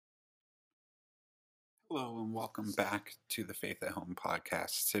Hello, and welcome back to the Faith at Home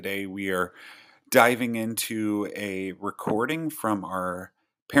podcast. Today, we are diving into a recording from our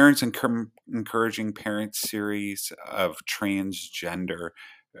Parents Encouraging Parents series of transgender,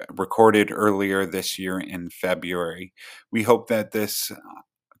 recorded earlier this year in February. We hope that this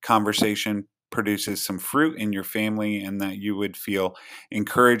conversation produces some fruit in your family and that you would feel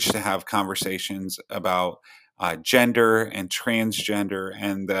encouraged to have conversations about gender and transgender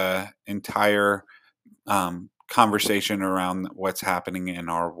and the entire conversation around what's happening in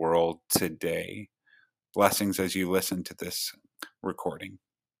our world today. Blessings as you listen to this recording.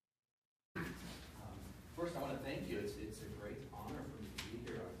 First, I want to thank you. It's a great honor for me to be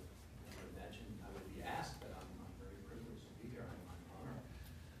here. I never imagined I would be asked, but I'm very privileged to be here.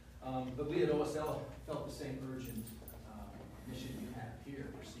 I'm honored. But we at OSL felt the same urgent mission you have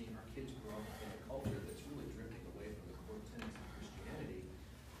here. We're seeing our kids grow up in a culture that's really drifting away from the core tenets of Christianity.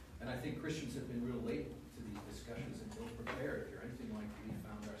 And I think Christians have been real late to these discussions and ill-prepared. If you're anything like we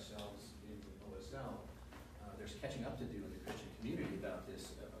found ourselves in OSL, there's catching up to do in the Christian community about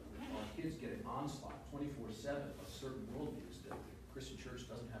this. Our kids get an onslaught 24/7 of certain worldviews that the Christian church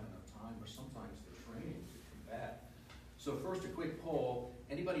doesn't have enough time or sometimes the training to combat. So first, a quick poll.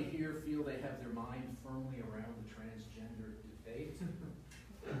 Anybody here feel they have their mind firmly around the transgender debate?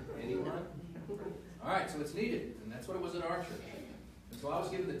 Anyone? All right, so it's needed, and that's what it was at our church. And so I was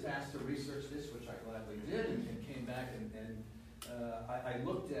given the task to research this, which I gladly did, and came back and I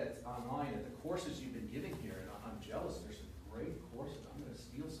looked at online at the courses you've been giving here, and I'm jealous. There's some great courses. I'm going to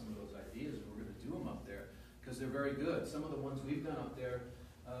steal some of those ideas, and we're going to do them up there because they're very good. Some of the ones we've done up there,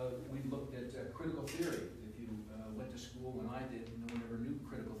 we've looked at critical theory. If you went to school when I did, no one ever knew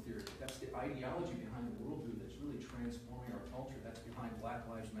critical theory. That's the ideology behind the worldview that's really transforming our culture. That's behind Black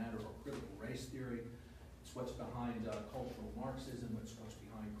Lives Matter or critical race theory. It's what's behind cultural Marxism. It's what's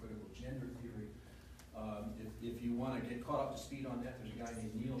behind critical gender theory. If you want to get caught up to speed on that, there's a guy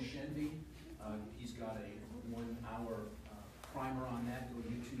named Neil Shenvi. He's got a 1-hour primer on that. Go to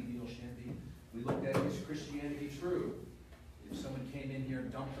YouTube, Neil Shenvi. We looked at, is Christianity true? If someone came in here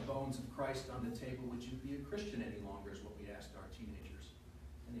and dumped the bones of Christ on the table, would you be a Christian any longer, is what we asked our teenagers.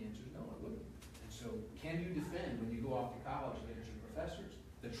 And the answer is no, I wouldn't. And so, can you defend, when you go off to college and get your professors,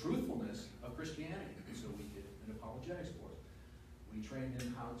 the truthfulness of Christianity? And so we did an apologetics course. We trained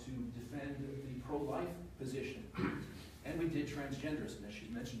them how to defend the pro-life position. And we did transgenderism, as she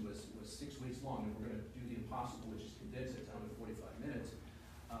mentioned, was 6 weeks long, and we're going to do the impossible, which is condense it down to 45 minutes.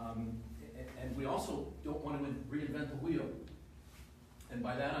 And we also don't want to reinvent the wheel. And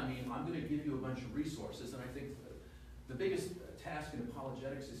by that I mean, I'm going to give you a bunch of resources, and I think the biggest task in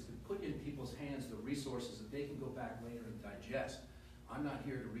apologetics is to put in people's hands the resources that they can go back later and digest. I'm not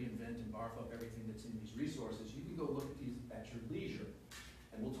here to reinvent and barf up everything that's in these resources. You can go look at these at your leisure.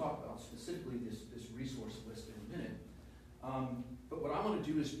 And we'll talk about specifically this resource list in a minute. But what I want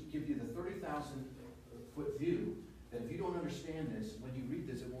to do is give you the 30,000-foot view that if you don't understand this, when you read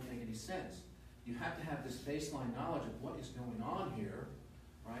this, it won't make any sense. You have to have this baseline knowledge of what is going on here,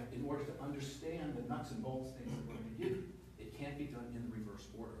 right, in order to understand the nuts and bolts things that we're going to give you. It can't be done in the reverse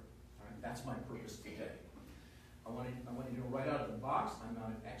order. Right? That's my purpose today. I want you to know right out of the box, I'm not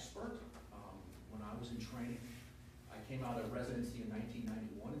an expert. When I was in training, I came out of residency in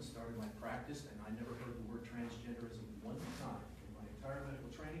 1991 and started my practice, and I never heard the word transgenderism one time in my entire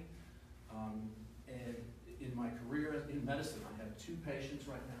medical training. And in my career in medicine, I have 2 patients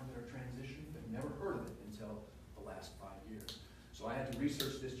right now that are transitioning, but never heard of it until the last 5 years. So I had to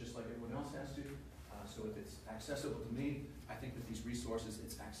research this just like everyone else has to. So if it's accessible to me, I think with these resources,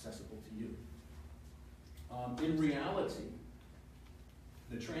 it's accessible to you. In reality,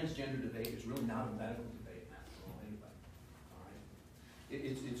 the transgender debate is really not a medical debate after all, anyway. All right?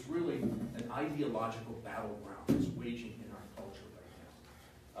 It's really an ideological battleground that's waging in our culture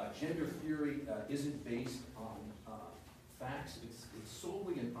right now. Gender theory isn't based on facts. It's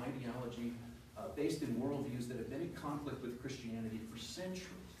solely an ideology based in worldviews that have been in conflict with Christianity for centuries.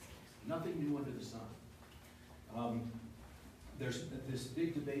 Nothing new under the sun. This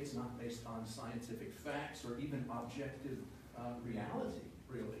big debate's not based on scientific facts or even objective reality,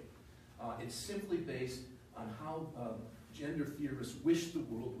 really. It's simply based on how gender theorists wish the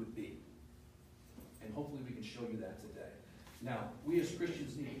world would be. And hopefully we can show you that today. Now, we as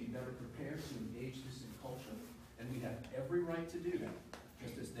Christians need to be better prepared to engage this in culture, and we have every right to do that.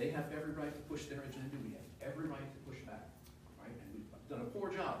 Just as they have every right to push their agenda, we have every right to push back. Right? And we've done a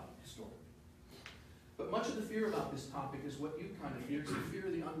poor job historically. But much of the fear about this topic is what you kind of fear. It's the fear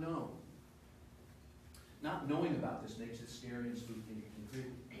of the unknown. Not knowing about this makes it scary and spooky and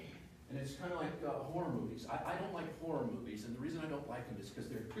creepy. And it's kind of like horror movies. I don't like horror movies, and the reason I don't like them is because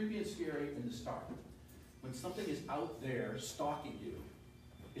they're creepy and scary in the start. When something is out there stalking you,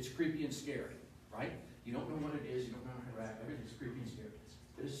 it's creepy and scary, right? You don't know what it is, you don't know how to act, everything's creepy and scary.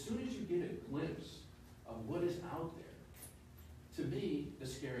 But as soon as you get a glimpse of what is out there, to me, the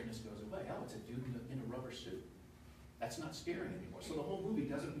scariness goes away. Oh, it's a dude in a rubber suit. That's not scary anymore. So the whole movie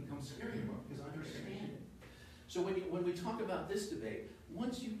doesn't become scary anymore because I understand it. So when we talk about this debate,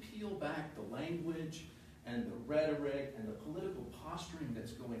 once you peel back the language and the rhetoric and the political posturing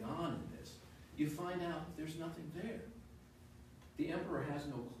that's going on in this, you find out there's nothing there. The emperor has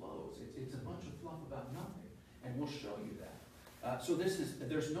no clothes. It's a bunch of fluff about nothing, and we'll show you that. So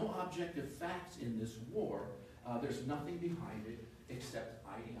there's no objective facts in this war. There's nothing behind it except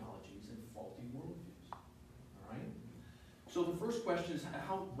ideologies and faulty worldviews. All right? So the first question is,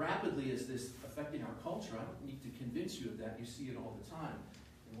 how rapidly is this affecting our culture? I don't need to convince you of that. You see it all the time.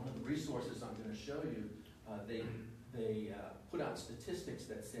 And one of the resources I'm going to show you, they put out statistics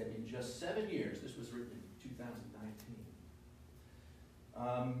that said in just 7 years, this was written in 2019,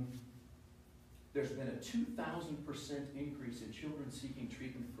 there's been a 2,000% increase in children seeking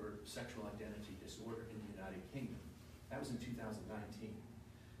treatment for sexual identity disorder in the United Kingdom. That was in 2019.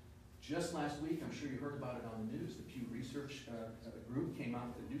 Just last week, I'm sure you heard about it on the news, the Pew Research group came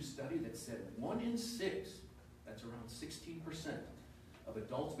out with a new study that said 1 in 6, that's around 16%, of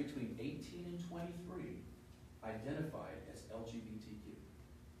adults between 18 and 23 identified as LGBTQ.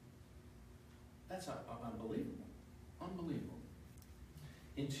 That's unbelievable. Unbelievable.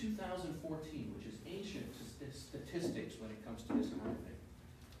 In 2014, which is ancient statistics when it comes to this kind of thing,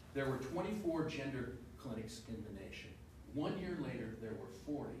 there were 24 gender clinics in the nation. 1 year later, there were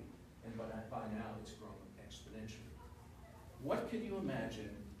 40, and by now it's grown exponentially. What can you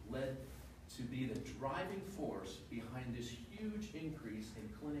imagine led to be the driving force behind this huge increase in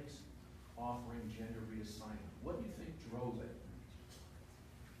clinics offering gender reassignment? What do you think drove it?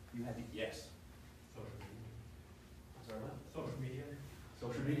 You had to guess. Social media. Sorry, what? Social media.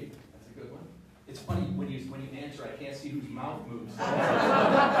 Social media. That's a good one. It's funny when you answer, I can't see whose mouth moves. So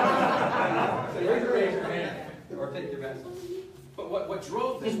you can raise your hand or take your best. But what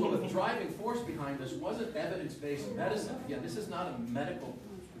drove this, what the driving force behind this wasn't evidence-based medicine. Again, this is not a medical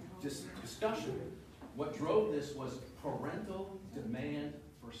discussion. What drove this was parental demand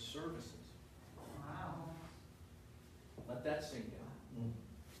for services. Wow. Let that sink in.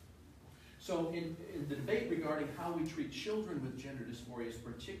 So in the debate regarding how we treat children with gender dysphoria is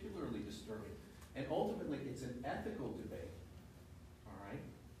particularly disturbing. And ultimately, it's an ethical debate, all right,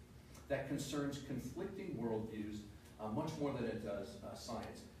 that concerns conflicting worldviews much more than it does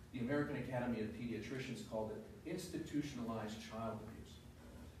science. The American Academy of Pediatricians called it institutionalized child abuse.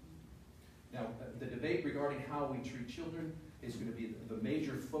 Now, the debate regarding how we treat children is going to be the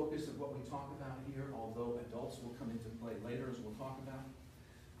major focus of what we talk about here, although adults will come into play later, as we'll talk about.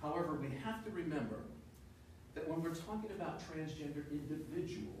 However, we have to remember that when we're talking about transgender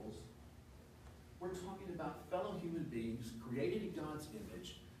individuals, we're talking about fellow human beings created in God's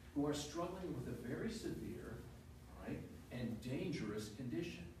image who are struggling with a very severe, right, and dangerous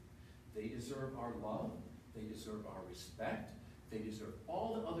condition. They deserve our love. They deserve our respect. They deserve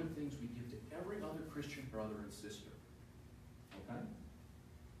all the other things we give to every other Christian brother and sister. Okay?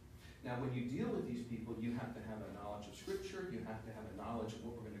 Now, when you deal with these people, you have to have a knowledge of Scripture. You have to have a knowledge of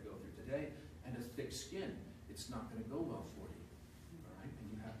what we're going to go through today, and a thick skin. It's not going to go well for you. All right?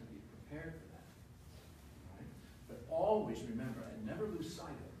 And you have to be prepared for that. All right? But always remember, and never lose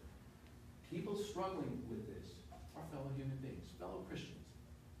sight of it, people struggling with this are fellow human beings, fellow Christians,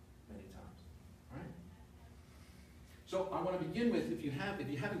 many times. All right? So I want to begin with, if you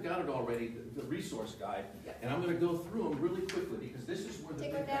haven't got it already, the resource guide, and I'm going to go through them really quickly because this is where the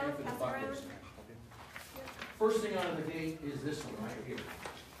big bang for the buck is. First thing out of the gate is this one right here.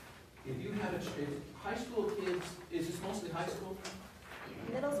 If you have high school kids, is this mostly high school?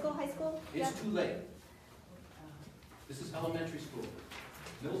 Middle school, high school? It's too late. This is elementary school,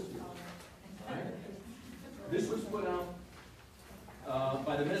 middle school. All right? This was put out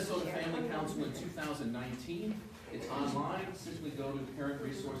by the Minnesota Family Council in 2019. It's online. Simply go to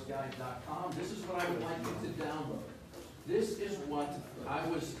parentresourceguide.com. This is what I would like you to download. This is what I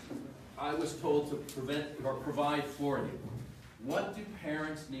was told to provide for you. What do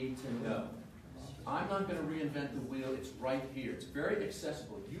parents need to know? I'm not going to reinvent the wheel. It's right here. It's very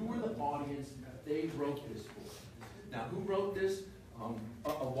accessible. You were the audience that they wrote this for. Now, who wrote this?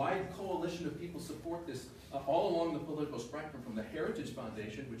 A wide coalition of people support this all along the political spectrum, from the Heritage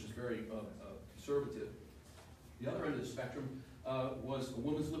Foundation, which is very conservative. The other end of the spectrum was the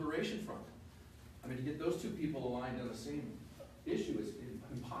Women's Liberation Front. I mean, to get those two people aligned on the same issue is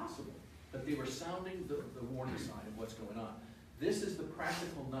impossible. But they were sounding the warning sign of what's going on. This is the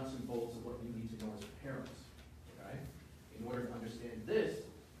practical nuts and bolts of what you need to know as parents.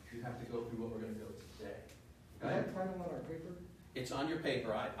 It's on your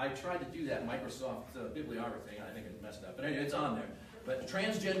paper. I tried to do that Microsoft bibliography, and I think it messed up. But anyway, it's on there. But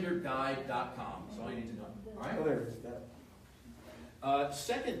transgenderguide.com is all you need to know. All right? Oh, there it is. Got it.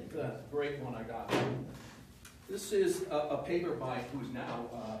 Second great one I got. This is a paper by who's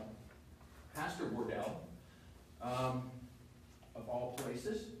now Pastor Wardell, of all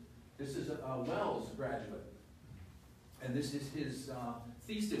places. This is a Wells graduate. And this is his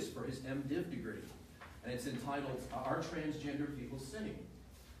thesis for his MDiv degree. And it's entitled, Are Transgender People Sinning?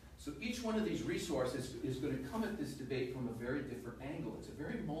 So each one of these resources is going to come at this debate from a very different angle. It's a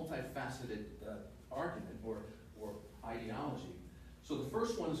very multifaceted argument or ideology. So the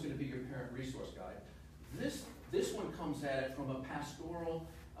first one is going to be your parent resource guide. This one comes at it from a pastoral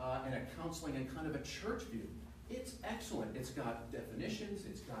and a counseling and kind of a church view. It's excellent. It's got definitions.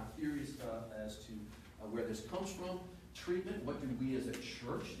 It's got theories as to where this comes from. Treatment, what do we as a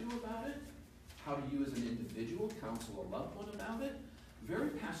church do about it? How do you as an individual counsel a loved one about it?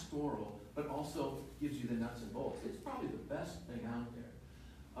 Very pastoral, but also gives you the nuts and bolts. It's probably the best thing out there.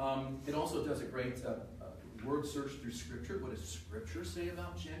 It also does a great word search through Scripture. What does Scripture say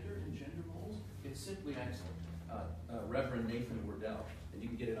about gender and gender roles? It's simply excellent. Reverend Nathan Wardell, and you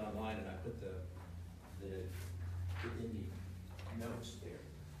can get it online, and I put the in the notes there.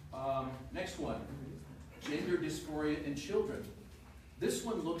 Next one, gender dysphoria in children. This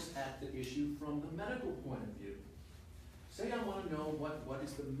one looks at the issue from the medical point of view. Say I want to know what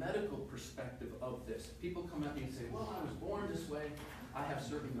is the medical perspective of this. People come at me and say, well, I was born this way. I have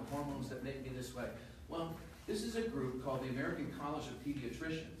certain hormones that make me this way. Well, this is a group called the American College of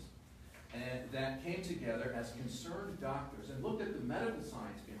Pediatricians, and that came together as concerned doctors and looked at the medical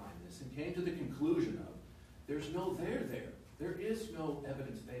science behind this and came to the conclusion of there's no there there. There is no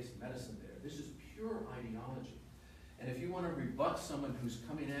evidence-based medicine there. This is pure ideology. And if you want to rebut someone who's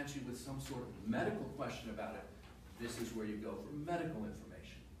coming at you with some sort of medical question about it, this is where you go for medical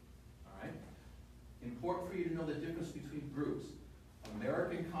information. All right? Important for you to know the difference between groups.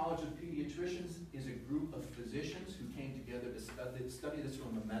 American College of Pediatricians is a group of physicians who came together to study this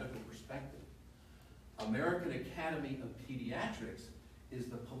from a medical perspective. American Academy of Pediatrics is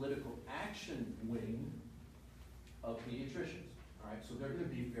the political action wing of pediatricians. All right? So they're going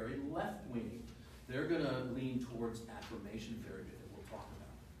to be very left-wing. They're going to lean towards affirmation therapy that we'll talk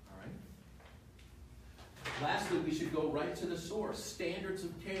about. All right? Lastly, we should go right to the source, standards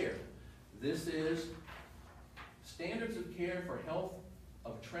of care. This is standards of care for health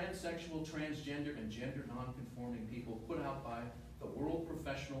of transsexual, transgender, and gender nonconforming people put out by the World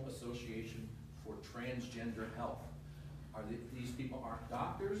Professional Association for Transgender Health. These people aren't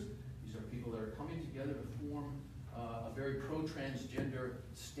doctors. These are people that are coming together to form a very pro-transgender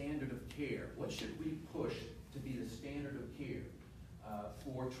standard of care. What should we push to be the standard of care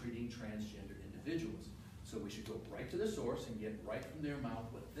for treating transgender individuals? So we should go right to the source and get right from their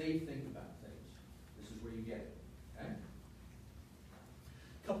mouth what they think about things. This is where you get it. Okay?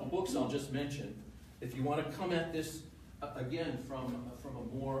 A couple books I'll just mention. If you want to come at this, again, from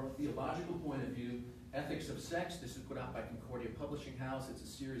a more theological point of view, Ethics of Sex, this is put out by Concordia Publishing House. It's a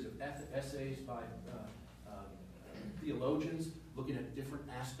series of essays by theologians looking at different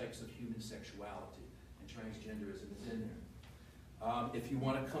aspects of human sexuality, and transgenderism is in there. If you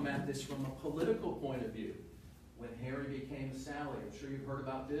want to come at this from a political point of view, when Harry became Sally, I'm sure you've heard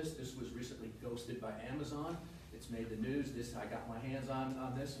about this. This was recently ghosted by Amazon. It's made the news. I got my hands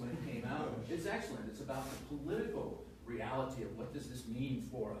on this when it came out. It's excellent. It's about the political reality of what does this mean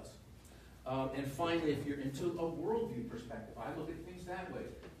for us. And finally, if you're into a worldview perspective, I look at things that way.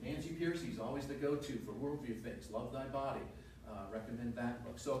 Nancy Pearcey's always the go-to for worldview things. Love Thy Body. Recommend that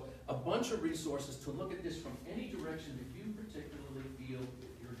book. So a bunch of resources to look at this from any direction that you particularly feel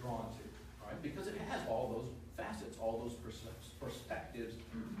you're drawn to. All right? Because it has all those facets, all those perspectives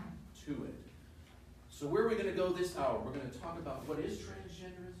to it. So where are we going to go this hour? We're going to talk about what is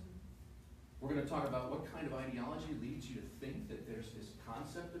transgenderism. We're going to talk about what kind of ideology leads you to think that there's this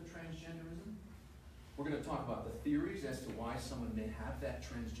concept of transgenderism. We're going to talk about the theories as to why someone may have that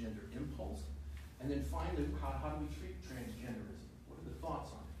transgender impulse. And then finally, how do we treat transgenderism? What are the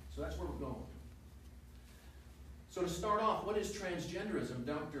thoughts on it? So that's where we're going. So to start off, what is transgenderism?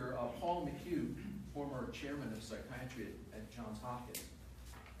 Dr. Paul McHugh, former chairman of psychiatry at Johns Hopkins,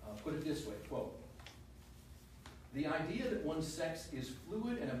 put it this way, quote, "The idea that one's sex is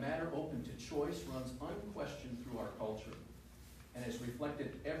fluid and a matter open to choice runs unquestioned through our culture and is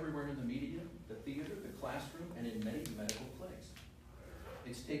reflected everywhere in the media, the theater, the classroom, and in many medical clinics.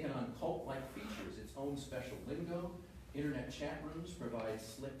 It's taken on cult-like features, its own special lingo, internet chat rooms provide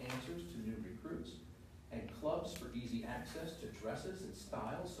slick answers to new recruits, and clubs for easy access to dresses and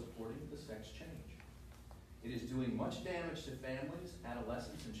styles supporting the sex change. It is doing much damage to families,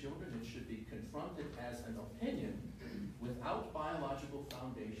 adolescents, and children, and should be confronted as an opinion without biological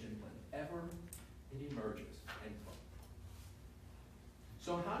foundation whenever it emerges, end quote.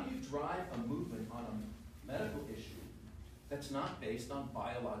 So how do you drive a movement on a medical issue that's not based on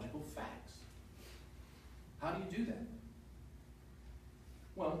biological facts? How do you do that?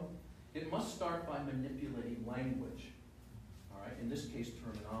 Well, it must start by manipulating language, all right, in this case,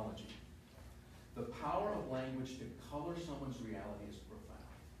 terminology. The power of language to color someone's reality is profound.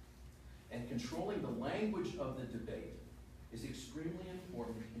 And controlling the language of the debate is extremely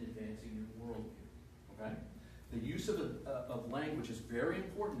important in advancing your worldview, okay? The use of language is very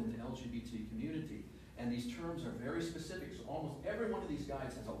important in the LGBT community, and these terms are very specific. So almost every one of these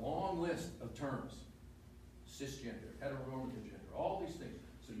guides has a long list of terms. Cisgender, heteronormative gender, all these things.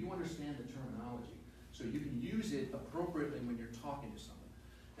 So you understand the terminology. So you can use it appropriately when you're talking to someone.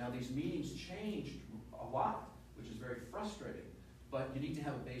 Now these meanings change a lot, which is very frustrating, but you need to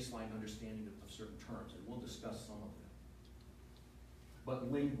have a baseline understanding of certain terms, and we'll discuss some of them.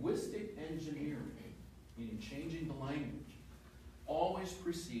 But linguistic engineering, meaning changing the language, always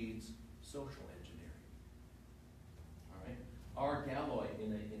precedes social engineering. All right? R. Galloy,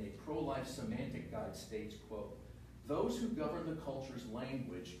 in a pro-life semantic guide, states, quote, "Those who govern the culture's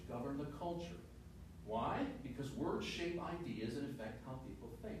language govern the culture. Why? Because words shape ideas and affect how people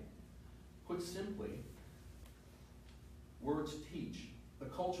think. Put simply, words teach. The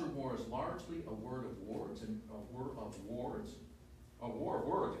culture war is largely a word of words and a war of words,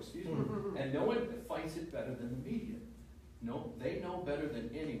 and no one fights it better than the media. No, they know better than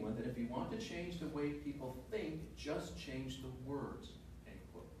anyone that if you want to change the way people think, just change the words," end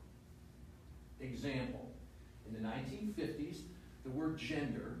quote. Example, in the 1950s, the word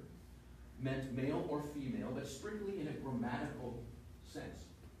gender meant male or female, but strictly in a grammatical sense.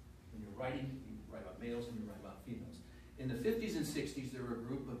 When you're writing, you write about males and you write about females. In the 50s and 60s, there were a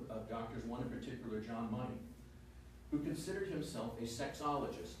group of doctors, one in particular, John Money, who considered himself a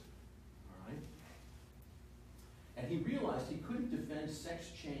sexologist. All right? And he realized he couldn't defend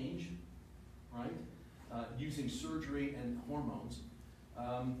sex change, right, using surgery and hormones,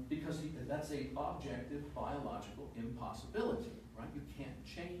 because that's an objective biological impossibility, right? You can't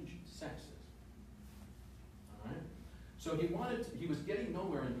change sexes. All right? So he was getting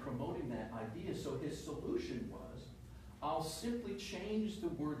nowhere in promoting that idea, so his solution was, I'll simply change the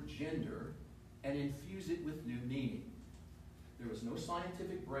word gender and infuse it with new meaning. There was no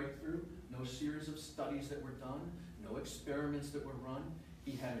scientific breakthrough, no series of studies that were done, no experiments that were run.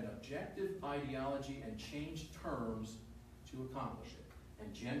 He had an objective ideology and changed terms to accomplish it.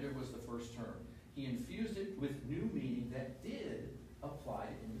 And gender was the first term. He infused it with new meaning that did apply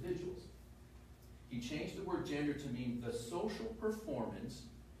to individuals. He changed the word gender to mean the social performance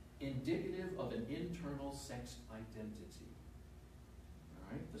indicative of an internal sex identity.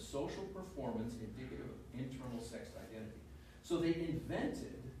 All right? The social performance indicative of internal sex identity. So they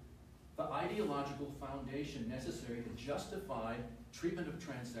invented the ideological foundation necessary to justify treatment of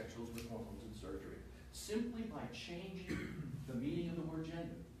transsexuals with hormones and surgery, simply by changing the meaning of the word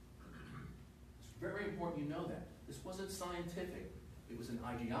gender. It's very important you know that. This wasn't scientific. It was an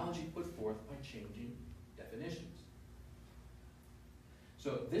ideology put forth by changing definitions.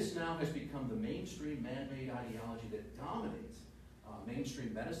 So this now has become the mainstream man-made ideology that dominates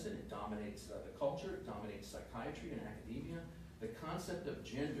mainstream medicine. It dominates the culture. It dominates psychiatry and academia. The concept of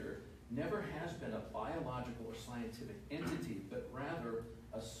gender never has been a biological or scientific entity, but rather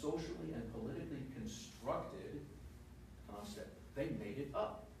a socially and politically constructed concept. They made it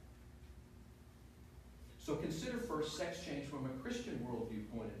up. So consider first sex change from a Christian worldview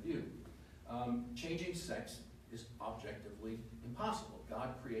point of view. Changing sex is objectively impossible.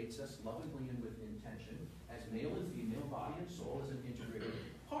 God creates us lovingly and with intention as male and female, body and soul, as an integrated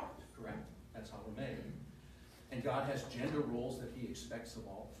part, correct? That's how we're made. And God has gender roles that he expects from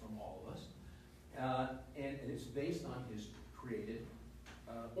all of us. And it's based on his created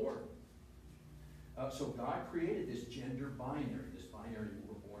order. So God created this gender binary, you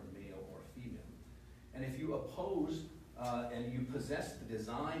were born male or female. And if you oppose and you possess the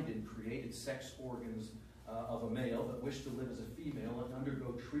designed and created sex organs of a male but wish to live as a female and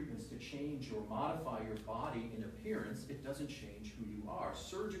undergo treatments to change or modify your body in appearance, it doesn't change who you are.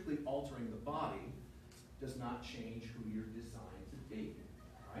 Surgically altering the body does not change who you're designed to be,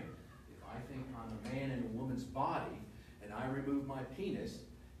 right? If I think I'm a man in a woman's body and I remove my penis,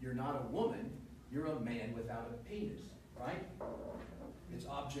 you're not a woman, you're a man without a penis, right? It's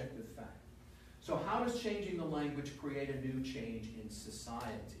objective fact. So how does changing the language create a new change in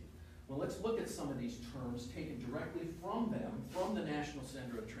society? Well, let's look at some of these terms taken directly from them, from the National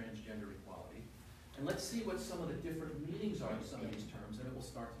Center of Transgender Equality, And let's see what some of the different meanings are of some of these terms, and it will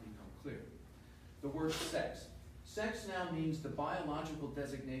start to become clear. The word sex. Sex now means the biological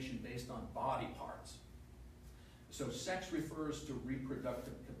designation based on body parts. So sex refers to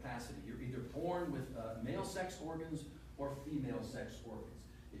reproductive capacity. You're either born with male sex organs or female sex organs.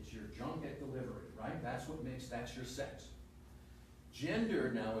 It's your junk at delivery, right? That's your sex.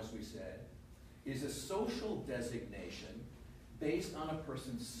 Gender, now as we said, is a social designation based on a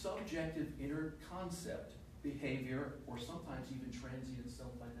person's subjective inner concept, behavior, or sometimes even transient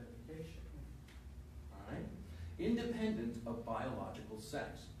self-identification. All right? Independent of biological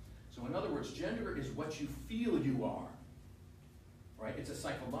sex. So in other words, gender is what you feel you are. Right? It's a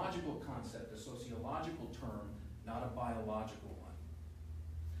psychological concept, a sociological term, not a biological one.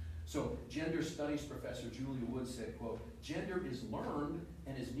 So gender studies professor Julia Wood said, quote, "Gender is learned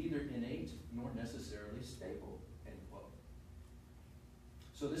and is neither innate nor necessarily stable," end quote.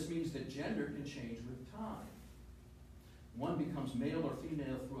 So this means that gender can change with time. One becomes male or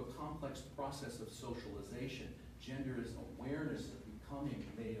female through a complex process of socialization. Gender is awareness of becoming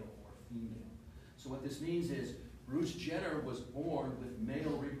male or female. So what this means is Bruce Jenner was born with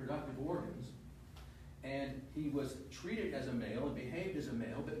male reproductive organs, and he was treated as a male and behaved as a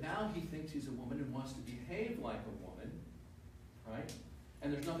male, but now he thinks he's a woman and wants to behave like a woman, right?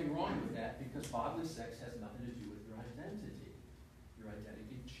 And there's nothing wrong with that because bodily sex has nothing to do with your identity. Your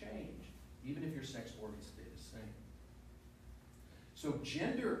identity changed, even if your sex organs stay the same. So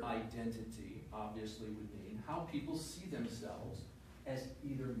gender identity obviously would mean how people see themselves as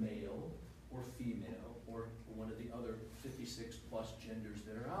either male or female or one of the other 56 plus genders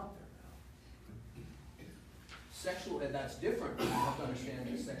that are out there now. Sexual, and that's different. You have to understand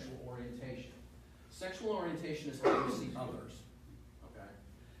the sexual orientation. Sexual orientation is how you see others. Okay?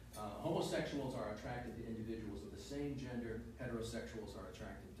 Homosexuals are attracted to individuals of the same gender. Heterosexuals are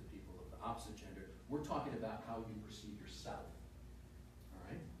attracted to people of the opposite gender. We're talking about how you perceive yourself. All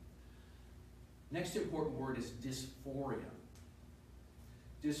right? Next important word is dysphoria.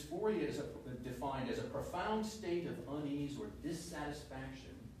 Dysphoria is defined as a profound state of unease or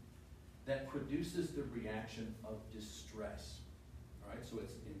dissatisfaction that produces the reaction of distress. All right, so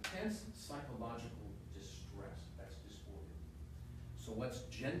it's intense psychological distress. That's dysphoria. So what's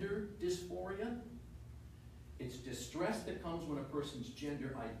gender dysphoria? It's distress that comes when a person's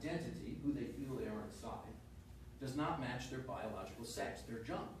gender identity, who they feel they are inside, does not match their biological sex, their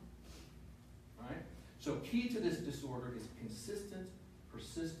junk. All right? So key to this disorder is consistent,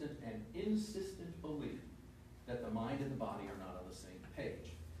 persistent, and insistent belief that the mind and the body are not on the same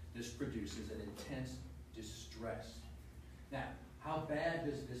page. This produces an intense distress. Now, how bad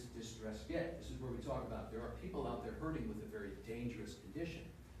does this distress get? This is where we talk about there are people out there hurting with a very dangerous condition.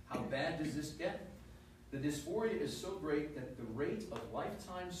 How bad does this get? The dysphoria is so great that the rate of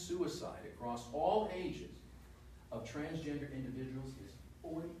lifetime suicide across all ages of transgender individuals is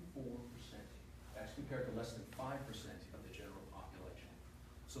 44%. That's compared to less than 5% of the general population.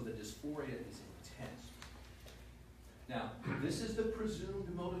 So the dysphoria is intense. Now, this is the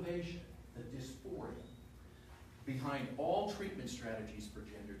presumed motivation, the dysphoria, behind all treatment strategies for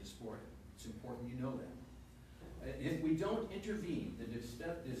gender dysphoria. It's important you know that. If we don't intervene, the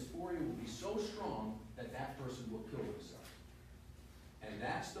dysphoria will be so strong that that person will kill themselves. And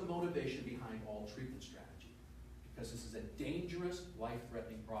that's the motivation behind all treatment strategy, because this is a dangerous,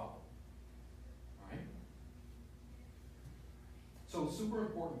 life-threatening problem. All right? So super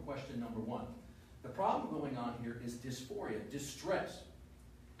important question number one. The problem going on here is dysphoria, distress.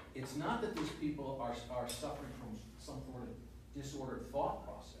 It's not that these people are suffering from some sort of disordered thought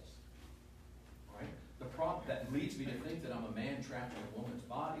process. Right? The problem that leads me to think that I'm a man trapped in a woman's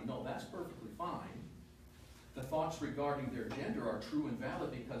body. No, that's perfectly fine. The thoughts regarding their gender are true and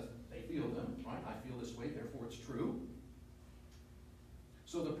valid because they feel them, right? I feel this way, therefore it's true.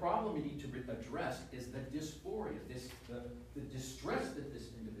 So the problem you need to address is the dysphoria, the distress that this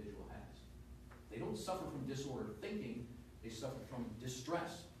individual has. They don't suffer from disordered thinking, they suffer from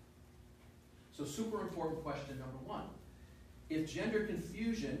distress. So super important question number one. If gender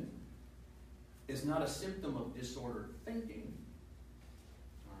confusion is not a symptom of disordered thinking,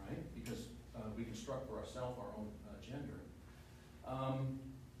 all right, because we construct for ourselves our own gender,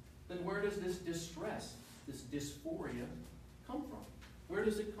 then where does this distress, this dysphoria come from? Where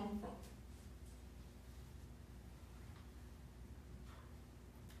does it come from?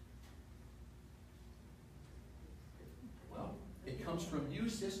 Well, it comes from you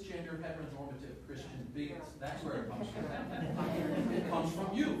cisgender heteronormative Christian beings. That's where it comes from. It comes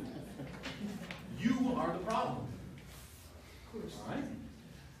from you. You are the problem. All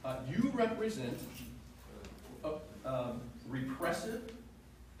right? You represent repressive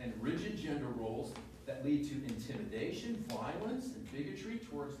and rigid gender roles that lead to intimidation, violence, and bigotry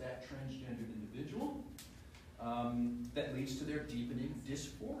towards that transgendered individual, that leads to their deepening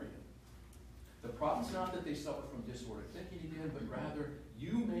dysphoria. The problem's not that they suffer from disordered thinking again, but rather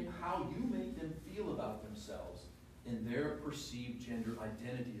how you make them feel about themselves in their perceived gender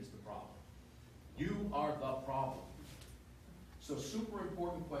identity is the problem. You are the problem. So super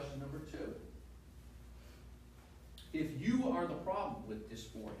important question number 2. If you are the problem with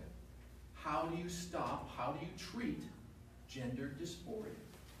dysphoria, how do you treat gender dysphoria?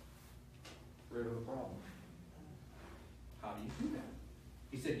 Rid of the problem. How do you do that?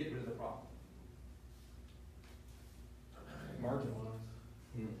 He said get rid of the problem. Marginalized.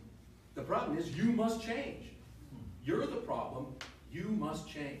 The problem is you must change. You're the problem. You must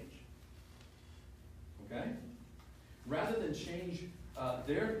change. Okay? Rather than change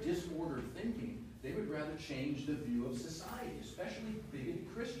their disordered thinking, they would rather change the view of society, especially bigoted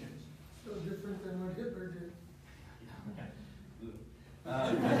Christians. So different than what Hitler did.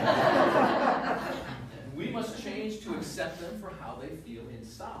 We must change to accept them for how they feel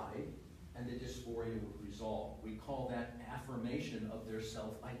inside, and the dysphoria would resolve. We call that affirmation of their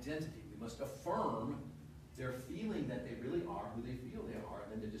self-identity. We must affirm their feeling that they really are who they feel they are,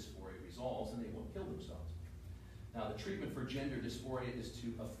 and then the dysphoria resolves and they won't kill themselves. Now, the treatment for gender dysphoria is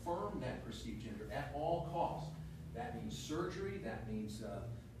to affirm that perceived gender at all costs. That means surgery, that means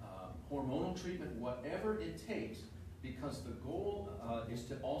hormonal treatment, whatever it takes, because the goal is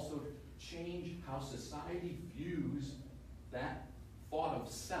to also change how society views that thought of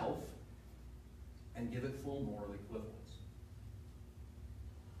self and give it full moral equivalence.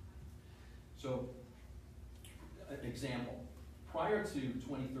 So, an example. Prior to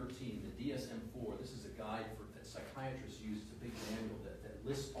 2013, the DSM-4, this is a guide that psychiatrists use, it's a big manual that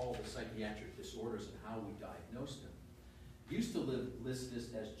lists all the psychiatric disorders and how we diagnose them. Used to list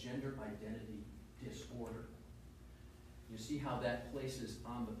this as gender identity disorder. You see how that places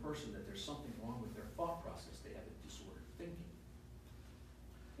on the person that there's something wrong with their thought process. They have a disordered thinking.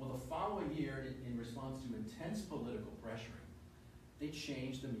 Well, the following year, in response to intense political pressuring, they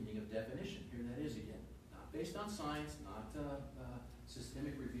changed the meaning of definition. Here that is again. Not based on science, not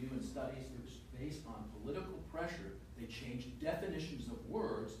systemic review and studies. It was based on political pressure. They changed definitions of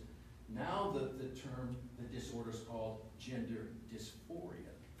words. Now the term, the disorder is called gender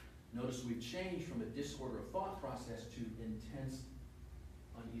dysphoria. Notice we've changed from a disorder of thought process to intense,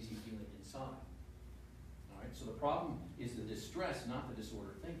 uneasy feeling inside. All right, so the problem is the distress, not the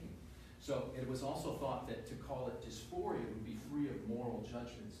disordered thinking. So it was also thought that to call it dysphoria would be free of moral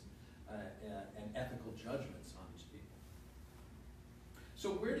judgments and ethical judgments on these people.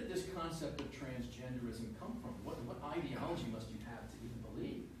 So where did this concept of transgenderism come from? What ideology must you have to even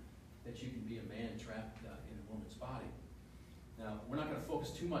believe that you can be a man trapped in a woman's body? Now, we're not going to focus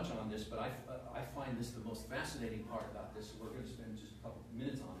too much on this, but I find this the most fascinating part about this, so we're going to spend just a couple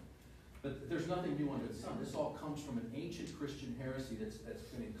minutes on it. But there's nothing new under the sun. This all comes from an ancient Christian heresy that's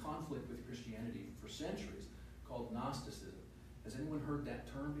been in conflict with Christianity for centuries, called Gnosticism. Has anyone heard that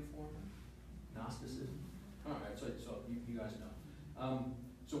term before? Gnosticism? All right, so you guys know.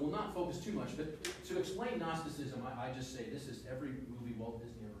 So we'll not focus too much, but to explain Gnosticism, I just say this is every movie Walt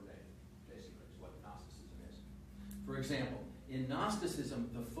Disney ever made, basically, is what Gnosticism is. For example, in Gnosticism,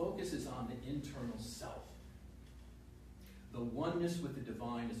 the focus is on the internal self. The oneness with the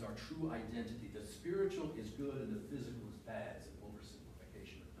divine is our true identity. The spiritual is good and the physical is bad. It's an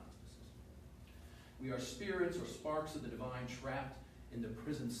oversimplification of Gnosticism. We are spirits or sparks of the divine trapped in the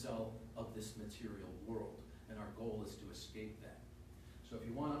prison cell of this material world, and our goal is to escape that. So if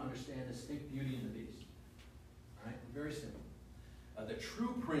you want to understand this, think Beauty and the Beast. All right? Very simple. The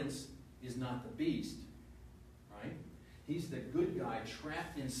true prince is not the beast. Right? He's the good guy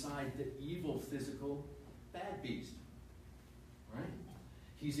trapped inside the evil physical bad beast. Right?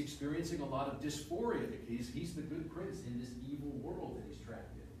 He's experiencing a lot of dysphoria. He's the good prince in this evil world that he's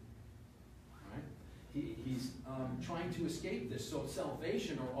trapped in. Right? He's trying to escape this. So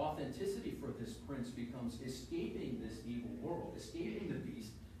salvation or authenticity for this prince becomes escaping this evil world, escaping the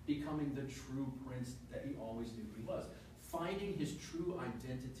beast, becoming the true prince that he always knew he was. Finding his true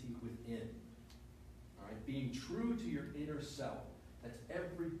identity within. All right? Being true to your inner self. That's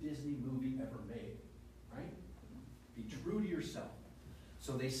every Disney movie ever made. Right? Be true to yourself.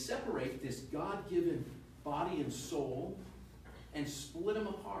 So they separate this God-given body and soul and split them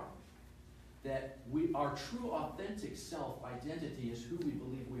apart. That our true authentic self-identity is who we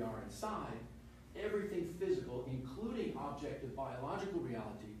believe we are inside. Everything physical, including objective biological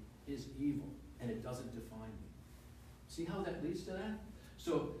reality, is evil, and it doesn't define me. See how that leads to that?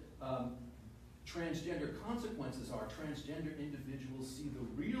 So transgender consequences are transgender individuals see the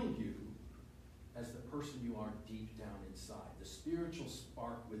real you as the person you are deep down inside, the spiritual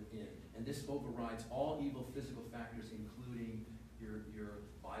spark within. And this overrides all evil physical factors, including your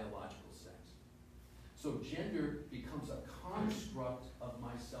biological sex. So gender becomes a construct of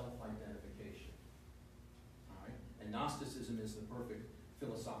my self-identification. All right? And Gnosticism is the perfect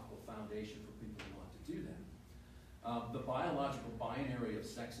philosophical foundation for people who want to do that. The biological binary of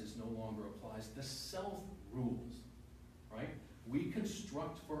sexes no longer applies. The self rules, right? We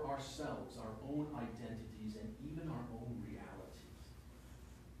construct for ourselves our own identities and even our own realities.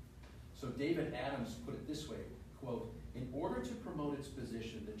 So David Adams put it this way, quote, "In order to promote its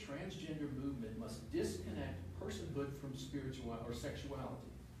position, the transgender movement must disconnect personhood from spiritual or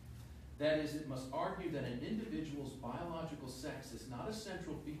sexuality. That is, it must argue that an individual's biological sex is not a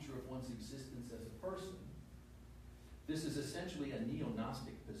central feature of one's existence as a person. This is essentially a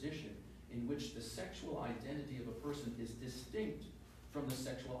neo-Gnostic position in which the sexual identity of a person is distinct from the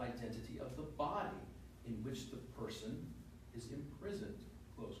sexual identity of the body in which the person is imprisoned,"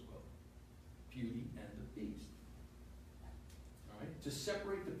 close quote. Beauty and the Beast. All right? To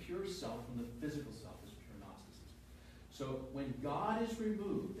separate the pure self from the physical self is pure Gnosticism. So when God is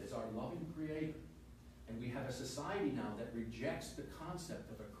removed as our loving creator, and we have a society now that rejects the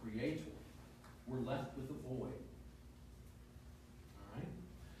concept of a creator, we're left with a void.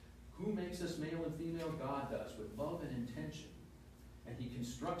 Who makes us male and female? God does, with love and intention. And he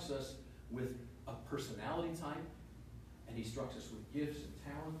constructs us with a personality type, and he constructs us with gifts and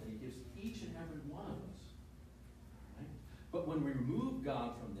talent, and he gives each and every one of us. Right? But when we remove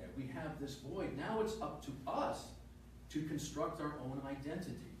God from there, we have this void. Now it's up to us to construct our own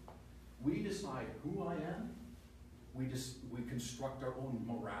identity. We decide who I am. We construct our own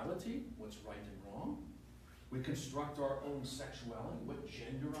morality, what's right and wrong. We construct our own sexuality, what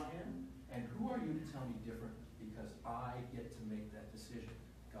gender I am, and who are you to tell me different because I get to make that decision.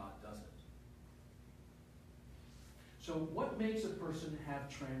 God doesn't. So what makes a person have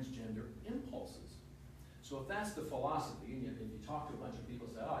transgender impulses? So if that's the philosophy, and if you talk to a bunch of people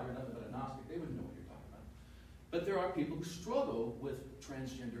and say, oh, you're nothing but a Gnostic, they wouldn't know what you're talking about. But there are people who struggle with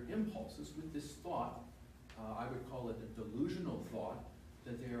transgender impulses, with this thought, I would call it a delusional thought,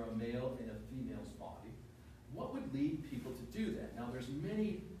 that they are a male in a female's body. What would lead people to do that? Now, there's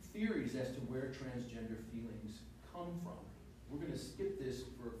many theories as to where transgender feelings come from. We're going to skip this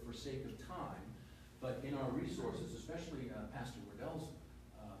for sake of time, but in our resources, especially Pastor Wardell's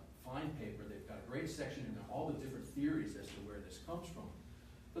fine paper, they've got a great section in all the different theories as to where this comes from.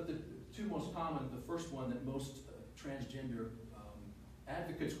 But the two most common, the first one that most transgender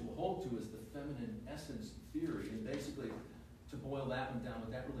advocates will hold to is the feminine essence theory, and basically, to boil that one down,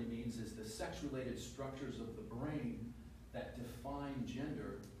 what that really means is the sex-related structures of the brain that define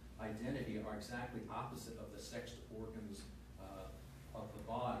gender identity are exactly opposite of the sex organs of the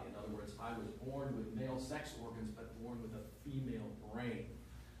body. In other words, I was born with male sex organs, but born with a female brain.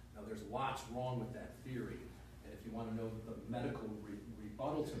 Now, there's lots wrong with that theory, and if you want to know the medical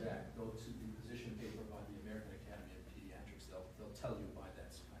rebuttal to that, go to the position paper by the American Academy of Pediatrics. They'll tell you why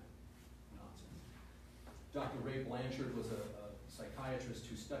that's kind of nonsense. Dr. Ray Blanchard was a psychiatrist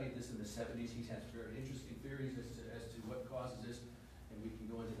who studied this in the 70s. He has very interesting theories as to what causes this, and we can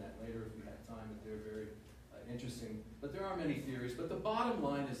go into that later if we have time, but they're very interesting. But there are many theories, but the bottom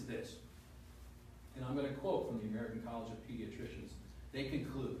line is this, and I'm going to quote from the American College of Pediatricians. They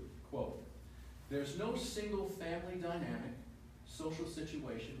conclude, quote, "There's no single family dynamic, social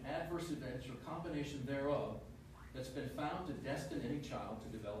situation, adverse events, or combination thereof that's been found to destine any child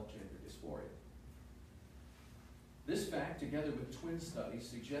to develop gender dysphoria. This fact, together with twin studies,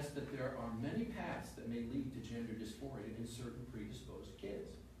 suggests that there are many paths that may lead to gender dysphoria in certain predisposed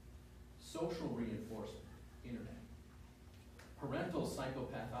kids. Social reinforcement, internet, parental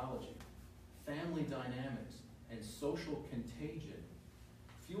psychopathology, family dynamics, and social contagion,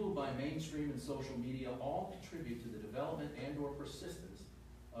 fueled by mainstream and social media, all contribute to the development and or persistence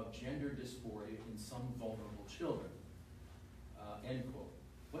of gender dysphoria in some vulnerable children." End quote.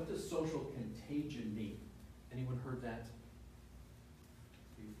 What does social contagion mean? Anyone heard that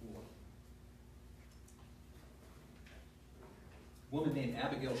before? A woman named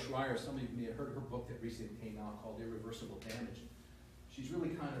Abigail Schreier, some of you may have heard her book that recently came out called Irreversible Damage. She's really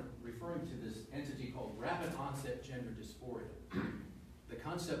kind of referring to this entity called rapid onset gender dysphoria. The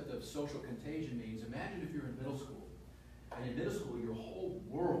concept of social contagion means, imagine if you're in middle school, and in middle school your whole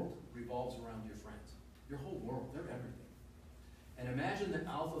world revolves around your friends. Your whole world, they're everything. And imagine that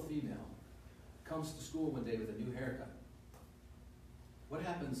alpha female comes to school one day with a new haircut. What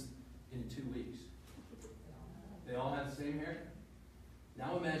happens in 2 weeks? They all have the same haircut.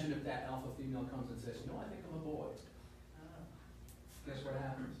 Now imagine if that alpha female comes and says, you know, I think I'm a boy. Guess what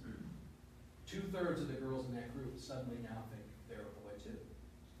happens? 2/3 of the girls in that group suddenly now think they're a boy too.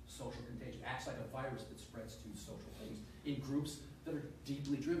 Social contagion acts like a virus that spreads to social things in groups that are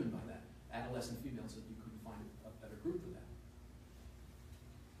deeply driven by that. Adolescent females, that you couldn't find a better group for that.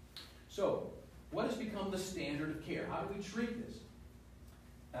 So, what has become the standard of care? How do we treat this?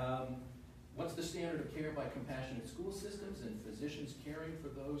 What's the standard of care by compassionate school systems and physicians caring for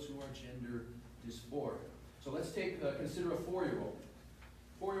those who are gender dysphoric? So let's consider a 4-year-old.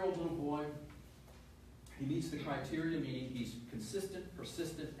 4-year-old little boy. He meets the criteria, meaning he's consistent,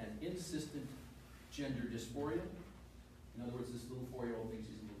 persistent, and insistent gender dysphoria. In other words, this little 4-year-old thinks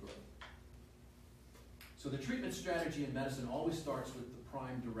he's a little girl. So the treatment strategy in medicine always starts with the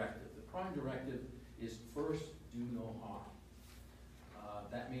prime directive. The prime directive is first, do no harm.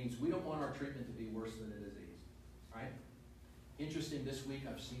 That means we don't want our treatment to be worse than a disease, right? Interesting, this week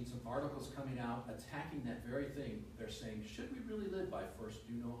I've seen some articles coming out attacking that very thing. They're saying, should we really live by first,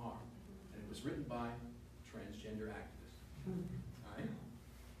 do no harm? And it was written by transgender activists, all right?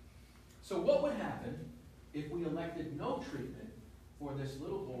 So what would happen if we elected no treatment for this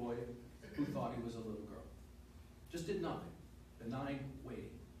little boy who thought he was a little girl? Just did nothing. Benign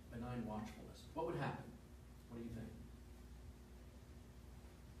waiting, benign watchfulness. What would happen? What do you think?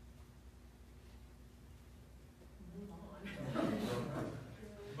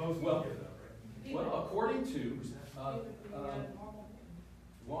 Well, according to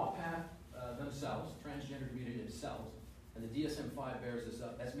WAPATH themselves, Transgender Community themselves, and the DSM-5 bears this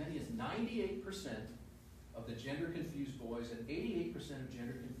up, as many as 98% of the gender-confused boys and 88% of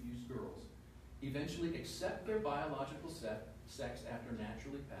gender-confused girls eventually accept their biological sex after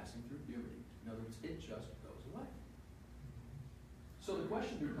naturally passing through puberty. In other words, it just goes away. So the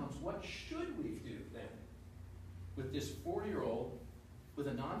question becomes, what should we do then with this 4-year-old with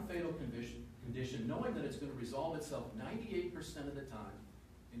a non-fatal condition, knowing that it's going to resolve itself 98% of the time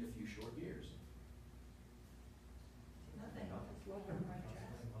in a few short years? Nothing.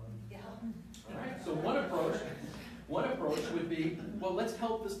 Yeah. All right, so one approach would be, well, let's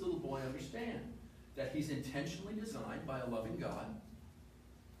help this little boy understand that he's intentionally designed by a loving God.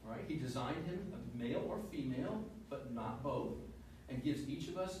 All right, he designed him male or female, but not both, and gives each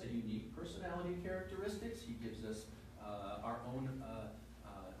of us a unique personality characteristics. He gives us our own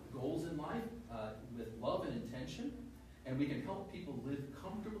goals in life with love and intention, and we can help people live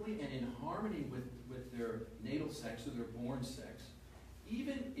comfortably and in harmony with their natal sex or their born sex,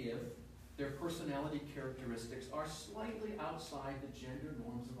 even if their personality characteristics are slightly outside the gender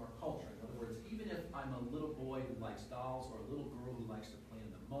norms of our culture. In other words, even if I'm a little boy who likes dolls or a little girl who likes to play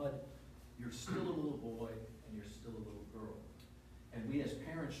in the mud, you're still a little boy and you're still a little girl. And we as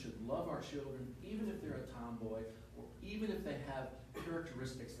parents should love our children, even if they're a tomboy, or even if they have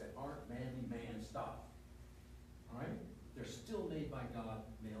characteristics that aren't manly man stuff. All right? They're still made by God,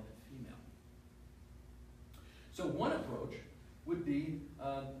 male and female. So one approach would be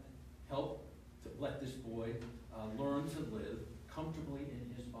help to let this boy learn to live comfortably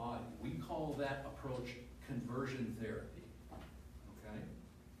in his body. We call that approach conversion therapy. Okay?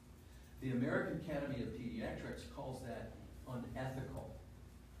 The American Academy of Pediatrics calls that unethical.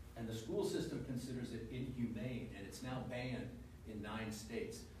 And the school system considers it inhumane, and it's now banned in 9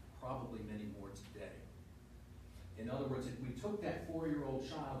 states, probably many more today. In other words, if we took that 4-year-old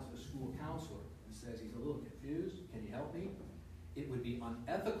child to the school counselor and says he's a little confused, can you help me? It would be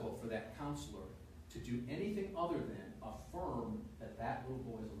unethical for that counselor to do anything other than affirm that that little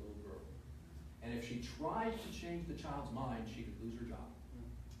boy is a little girl. And if she tried to change the child's mind, she could lose her job.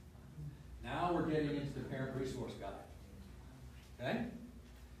 Now we're getting into the parent resource guide. Okay?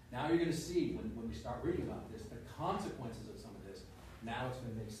 Now you're going to see, when we start reading about this, the consequences of some of this. Now it's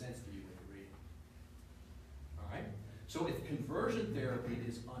going to make sense to you when you read it. All right? So if conversion therapy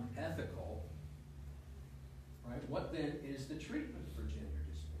is unethical, right, what then is the treatment for gender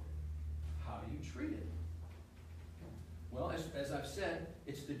dysphoria? How do you treat it? Well, as I've said,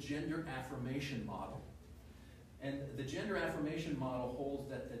 it's the gender affirmation model. And the gender affirmation model holds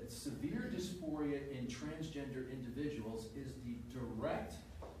that the severe dysphoria in transgender individuals is the direct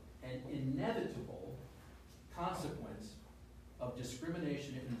and inevitable consequence of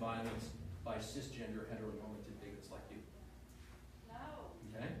discrimination and violence by cisgender heteronormative bigots like you. No.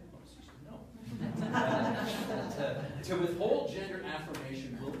 Okay? No. To withhold gender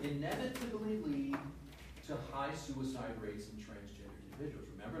affirmation will inevitably lead to high suicide rates in transgender individuals.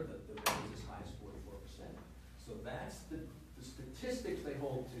 Remember that the rate is as high as 44%. So that's the statistics they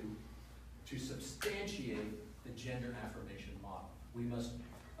hold to substantiate the gender affirmation model. We must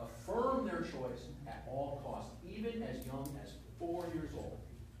affirm their choice at all costs, even as young as 4 years old.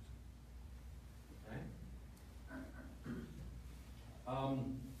 Okay?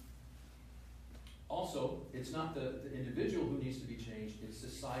 It's not the individual who needs to be changed, it's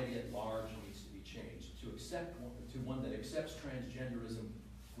society at large needs to be changed to one that accepts transgenderism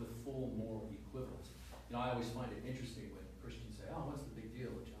with full moral equivalence. You know, I always find it interesting when Christians say, oh, what's the big deal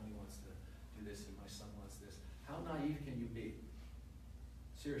if Johnny wants to do this and my son wants this? How naive can you be?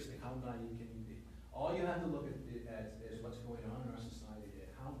 Seriously, how naive can you be? All you have to look at it as what's going on in our society today.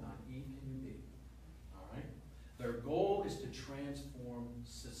 How naive can you be? All right? Their goal is to transform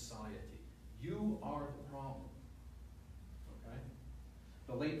society. You are the problem. Okay?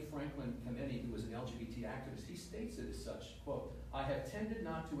 The late Franklin Kameni, who was an LGBT activist, he states it as such, quote, I have tended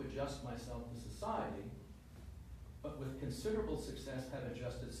not to adjust myself to society, but with considerable success have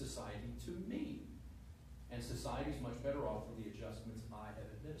adjusted society to me. And society is much better off for the adjustments I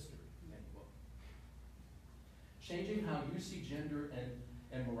have administered. End quote. Changing how you see gender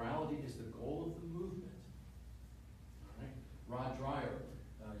and morality is the goal of the movement. All right? Rod Dreher,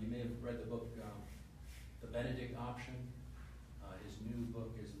 you may have read the book, The Benedict Option. His new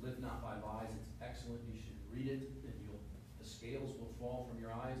book is Live Not by Lies. It's excellent. You should read it, and the scales will fall from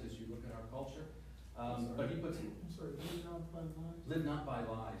your eyes as you look at our culture. But he puts I'm sorry, Live Not by Lies? Live Not by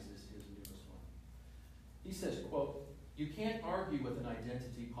Lies is his newest one. He says, quote, you can't argue with an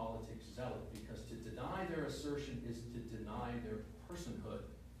identity politics zealot because to deny their assertion is to deny their personhood.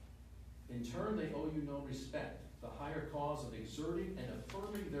 In turn, they owe you no respect. The higher cause of exerting and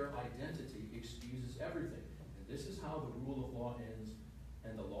affirming their identity excuses everything. And this is how the rule of law ends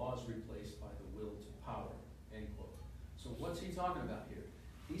and the law is replaced by the will to power. End quote. So what's he talking about here?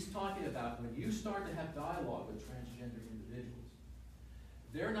 He's talking about when you start to have dialogue with transgender individuals,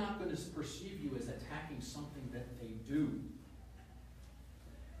 they're not going to perceive you as attacking something that they do.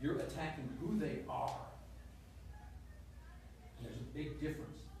 You're attacking who they are. And there's a big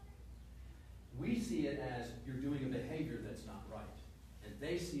difference. We see it as you're doing a behavior that's not right. And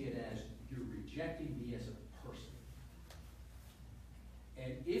they see it as you're rejecting me as a person.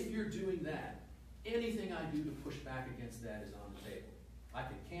 And if you're doing that, anything I do to push back against that is on the table. I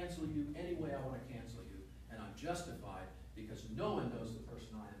can cancel you any way I want to cancel you, and I'm justified because no one knows the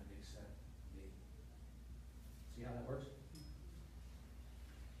person I am except me. See how that works?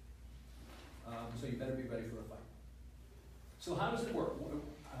 So you better be ready for a fight. So how does it work?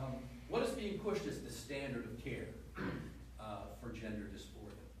 What is being pushed as the standard of care for gender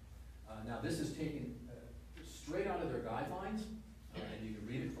dysphoria? Now this is taken straight out of their guidelines, and you can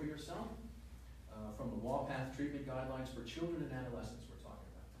read it for yourself, from the WAPATH treatment guidelines for children and adolescents we're talking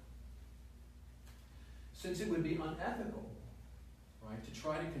about. Since it would be unethical, right, to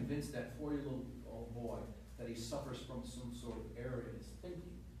try to convince that 4-year-old boy that he suffers from some sort of error in his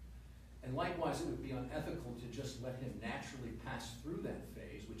thinking, and likewise it would be unethical to just let him naturally pass through that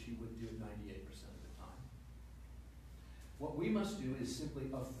phase, which he would do 98% of the time. What we must do is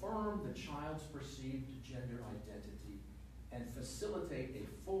simply affirm the child's perceived gender identity and facilitate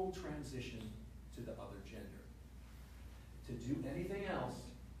a full transition to the other gender. To do anything else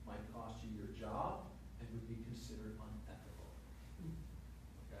might cost you your job and would be considered unethical.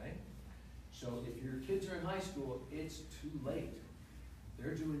 Okay? So if your kids are in high school, it's too late.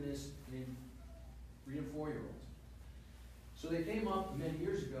 They're doing this in 3- and 4-year-olds. So they came up many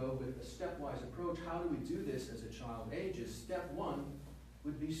years ago with a stepwise approach. How do we do this as a child ages? Step 1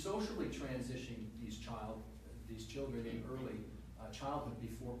 would be socially transitioning these children in early childhood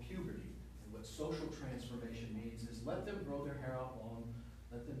before puberty. And what social transformation means is let them grow their hair out long,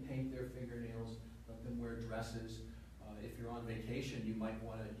 let them paint their fingernails, let them wear dresses. If you're on vacation, you might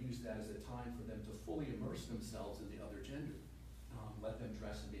want to use that as a time for them to fully immerse themselves in the other gender. Let them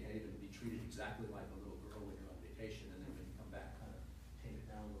dress and behave and be treated exactly like a little girl when you're on vacation, and then when you come back, kind of tame it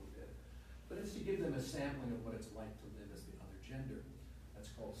down a little bit. But it's to give them a sampling of what it's like to live as the other gender. That's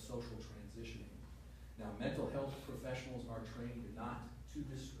called social transitioning. Now, mental health professionals are trained not to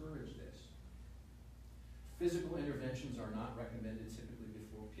discourage this. Physical interventions are not recommended typically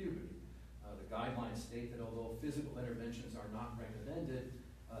before puberty. The guidelines state that although physical interventions are not recommended,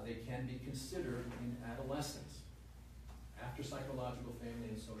 they can be considered in adolescence, after psychological, family,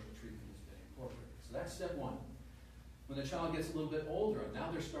 and social treatment has been incorporated. So that's step 1. When the child gets a little bit older, and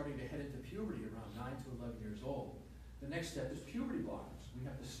now they're starting to head into puberty around 9 to 11 years old, the next step is puberty blockers. We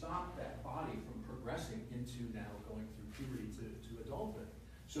have to stop that body from progressing into now going through puberty to adulthood.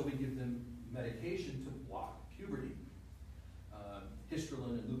 So we give them medication to block puberty.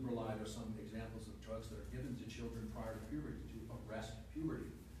 Histrelin and Leuprolide are some examples of drugs that are given to children prior to puberty to arrest puberty.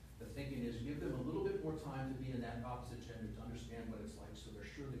 The thinking is give them a little bit more time to be in that opposite gender to understand what it's like so they're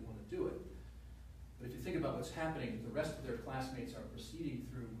sure they want to do it. But if you think about what's happening, the rest of their classmates are proceeding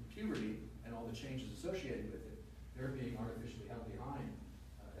through puberty and all the changes associated with it. They're being artificially held behind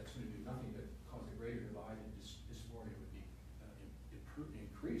that's going to do nothing but cause a greater divide, and dysphoria would be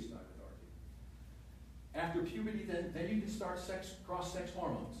increased, I would argue. After puberty, then you can start cross-sex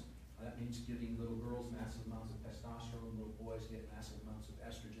hormones. That means giving little girls massive amounts of testosterone, little boys get massive amounts of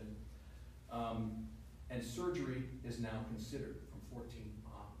estrogen. And surgery is now considered from 14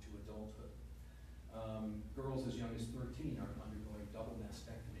 on to adulthood. Girls as young as 13 are undergoing double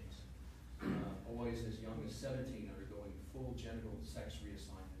mastectomies. Boys as young as 17 undergoing full genital sex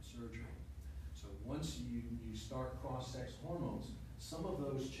reassignment surgery. So once you start cross-sex hormones, some of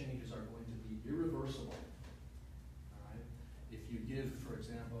those changes are going to be irreversible. All right? If you give, for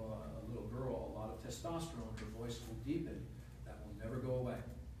example, a little girl a lot of testosterone, her voice will deepen. That will never go away.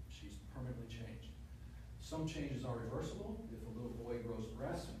 She's permanently changed. Some changes are reversible. If a little boy grows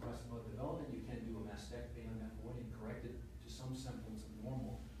breasts and breast blood development, you can do a mastectomy on that boy and correct it to some semblance of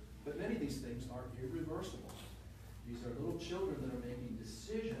normal. But many of these things are irreversible. These are little children that are making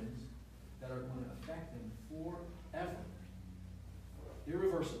decisions that are going to affect them forever,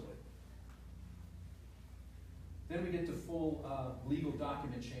 irreversibly. Then we get to full legal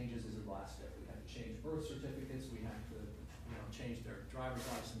document changes as the last step. We have to change birth certificates. We have to change their driver's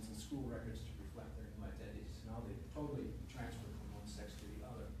license and school records to reflect their new identities. Now they totally transfer from one sex to the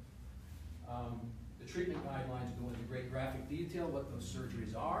other. The treatment guidelines go into great graphic detail what those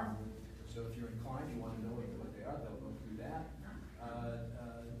surgeries are. So if you're inclined, you want to know what they are, they'll go through that.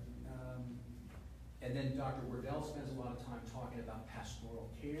 And then Dr. Wardell spends a lot of time talking about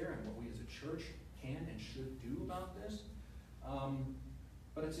pastoral care and what we as a church can and should do about this.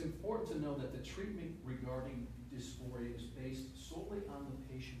 But it's important to know that the treatment regarding dysphoria is based solely on the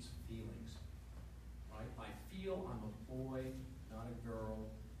patient's feelings. Right? I feel I'm a boy, not a girl,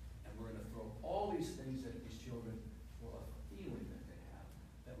 and we're going to throw all these things at these children for a feeling that they have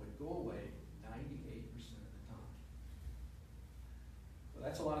that would go away 98% of the time. So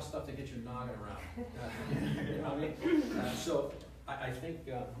that's a lot of stuff to get your noggin around. You know what I mean? So I think,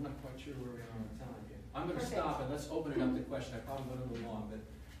 I'm not quite sure where we are on time here. I'm going to stop and let's open it up to question. I probably went a little long, but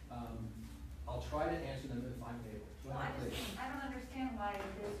I'll try to answer them if I'm able. Well, I don't understand why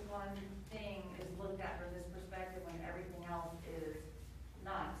this one thing is looked at from this perspective when everything else is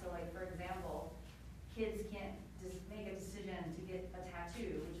not. So like, for example, kids can't just make a decision to get a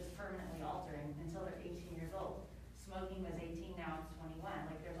tattoo, which is permanently altering, until they're 18 years old. Smoking was 18, now it's 21.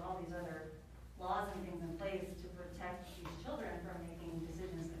 Like, there's all these other laws and things in place to protect these children from making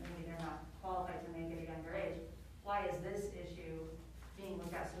decisions that maybe they're not qualified to make at a younger age. Why is this issue being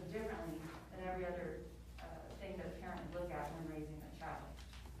looked at so differently than every other thing that a parent would look at when raising a child?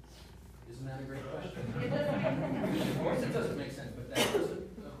 Isn't that a great question? It doesn't make sense. Of course it doesn't make sense, but that doesn't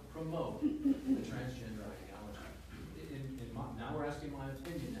promote the transgender ideology. Now we're asking my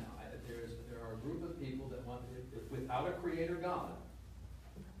opinion now. There are a group of people that want, without a creator God,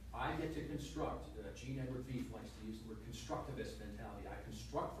 I get to construct, Gene Edward Veith likes to use the word constructivist mentality. I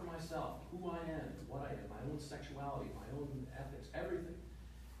construct for myself who I am, what I am, my own sexuality, my own ethics, everything.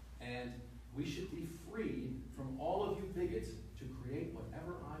 And we should be freed from all of you bigots to create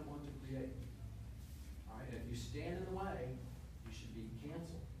whatever I want to create. All right, and if you stand in the way, you should be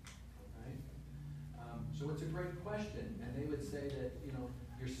canceled. Okay? So it's a great question, and they would say that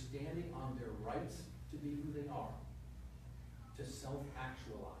you're standing on their rights to be who they are, to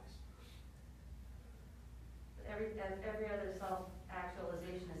self-actualize. Every other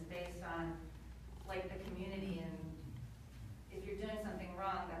self-actualization is based on, like, the community, and if you're doing something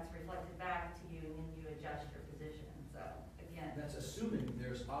wrong, that's reflected back to you, and then you adjust your position. So, again, That's assuming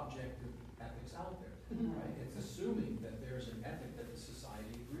there's objective ethics out there, right? It's assuming that there's an ethic that the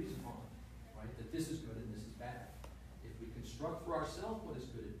society agrees upon, right? That this is good and this is bad. If we construct for ourselves what is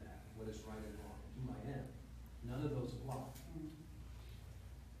good and bad, what is right and wrong, who I am, none of those apply.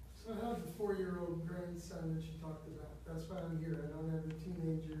 So I have the 4-year-old grandson that you talked about. That's why I'm here. I don't have a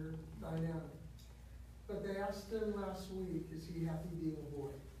teenager dynamic. But they asked him last week, is he happy being a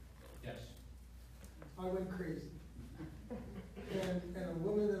boy? Yes. I went crazy. And a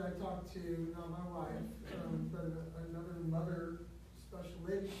woman that I talked to, not my wife, but another mother, special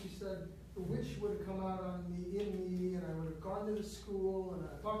lady, she said, the witch would have come out on me, and I would have gone to the school, and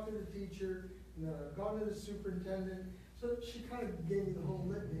I talked to the teacher, and then I've gone to the superintendent. So she kind of gave me the whole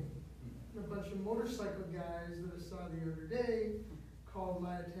litany. And a bunch of motorcycle guys that I saw the other day called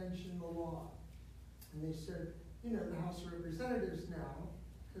my attention to the law. And they said, the House of Representatives now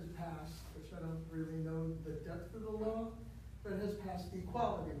has passed, which I don't really know the depth of the law, but has passed the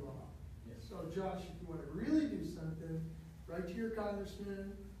equality law. Yes. So Josh, if you want to really do something, write to your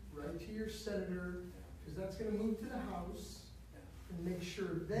congressman, write to your senator, because that's going to move to the House, and make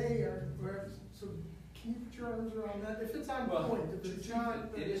sure they are, so Can you put your arms around that? If it's on Well, point, if it's not.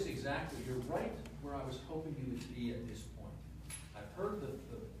 it is exactly, you're right where I was hoping you would be at this point. I've heard the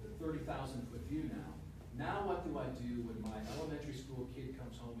 30,000-foot view now. Now what do I do when my elementary school kid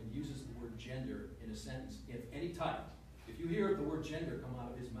comes home and uses the word gender in a sentence, of any type? If you hear the word gender come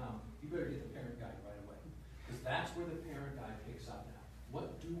out of his mouth, you better get the parent guide right away. Because that's where the parent guide picks up now.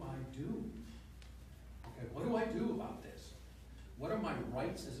 What do I do? Okay, what do I do about this? What are my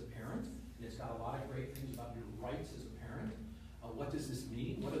rights as a parent? And it's got a lot of great things about your rights as a parent. What does this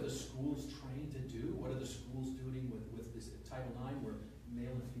mean? What are the schools trained to do? What are the schools doing with this Title IX where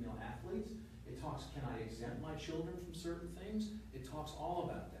male and female athletes? It talks, can I exempt my children from certain things? It talks all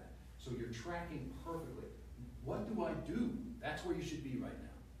about that. So you're tracking perfectly. What do I do? That's where you should be right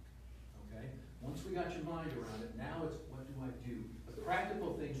now. Okay? Once we got your mind around it, now it's what do I do? The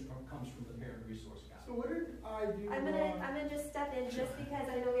practical things comes from the parent resource guide. So what did I do? I'm gonna just step in just because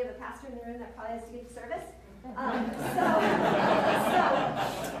I know we have a pastor in the room that probably has to give service. There's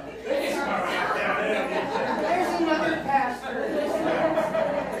another pastor.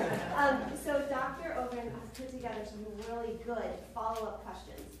 So Dr. Owen has put together some really good follow-up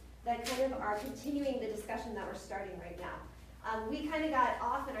questions that kind of are continuing the discussion that we're starting right now. We kind of got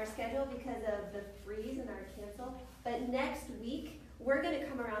off in our schedule because of the freeze and our cancel, but next week we're going to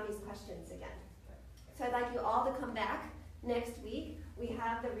come around these questions again. So I'd like you all to come back next week. We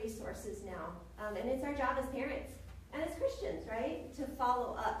have the resources now, and it's our job as parents and as Christians, right, to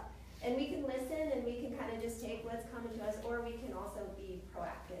follow up. And we can listen and we can kind of just take what's coming to us, or we can also be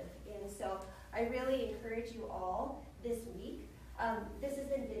proactive. And so I really encourage you all this week. This has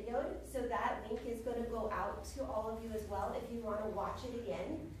been videoed, so that link is going to go out to all of you as well if you want to watch it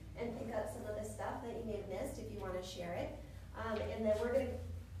again and pick up some of the stuff that you may have missed if you want to share it. And then we're going to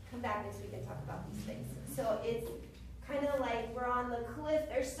come back next week and talk about these things. So it's kind of like we're on the cliff.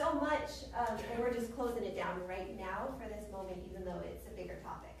 There's so much, and we're just closing it down right now for this moment, even though it's a bigger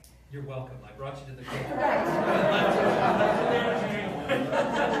topic. You're welcome. I brought you to the table. Right.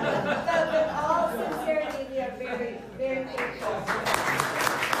 But with all sincerity, we are very, very thankful.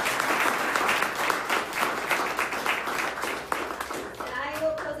 And I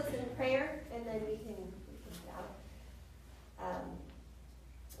will close us in prayer, and then we can get out.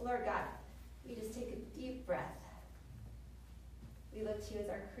 Lord God, we just take a deep breath. We look to you as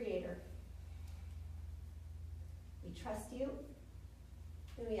our Creator. We trust you.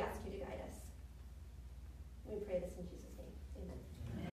 And we ask you to guide us. We pray this in Jesus' name.